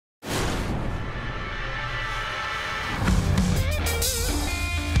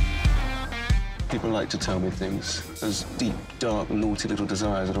People like to tell me things, those deep, dark, naughty little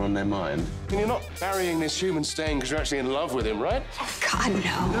desires that are on their mind. And you're not marrying this human stain because you're actually in love with him, right? Oh, God,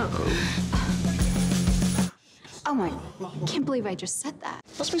 no. No. Oh, my... I can't believe I just said that.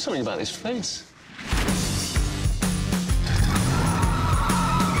 Must be something about his face.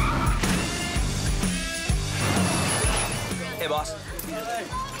 Hey, boss.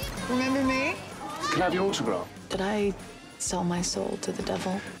 Remember me? Can I have your autograph? Did I sell my soul to the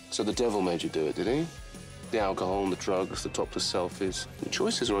devil? So the devil made you do it, did he? The alcohol and the drugs, the topless selfies. The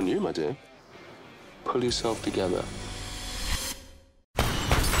choices are on you, my dear. Pull yourself together.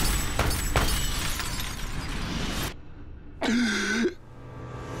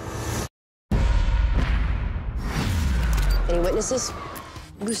 Any witnesses?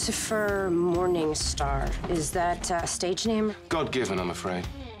 Lucifer Morning Star. Is that a stage name? God-given, I'm afraid.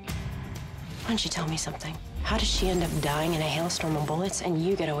 Why don't you tell me something? How does she end up dying in a hailstorm of bullets and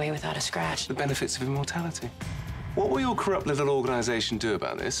you get away without a scratch? The benefits of immortality. What will your corrupt little organization do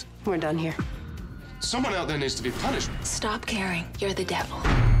about this? We're done here. Someone out there needs to be punished. Stop caring. You're the devil.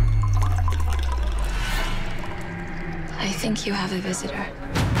 I think you have a visitor.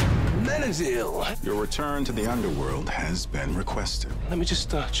 Menadil! Your return to the underworld has been requested. Let me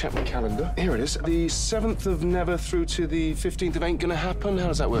just check my calendar. Here it is. The 7th of never through to the 15th of ain't gonna happen. How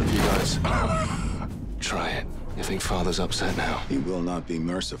does that work for you guys? Try it. You think Father's upset now? He will not be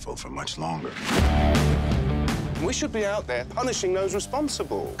merciful for much longer. We should be out there punishing those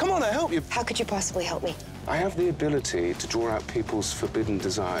responsible. Come on, I'll help you. How could you possibly help me? I have the ability to draw out people's forbidden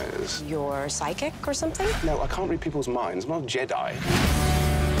desires. You're psychic or something? No, I can't read people's minds. I'm not a Jedi.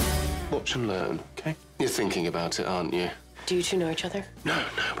 Watch and learn, okay? You're thinking about it, aren't you? Do you two know each other? No,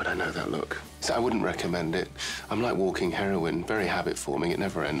 but I know that look. So I wouldn't recommend it. I'm like walking heroin, very habit-forming. It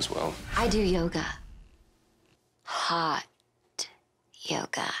never ends well. I do yoga. Hot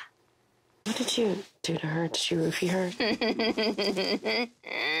yoga. What did you do to her? Did you roofie her?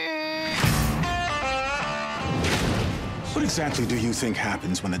 What exactly do you think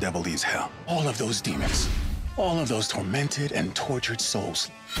happens when the devil leaves hell? All of those demons, all of those tormented and tortured souls,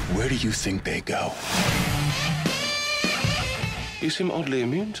 where do you think they go? You seem oddly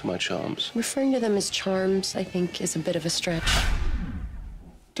immune to my charms. Referring to them as charms, I think, is a bit of a stretch.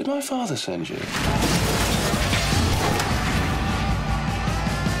 Did my father send you?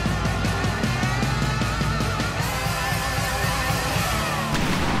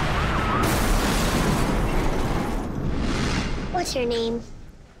 What's your name?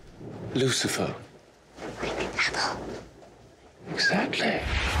 Lucifer. Apple. Exactly.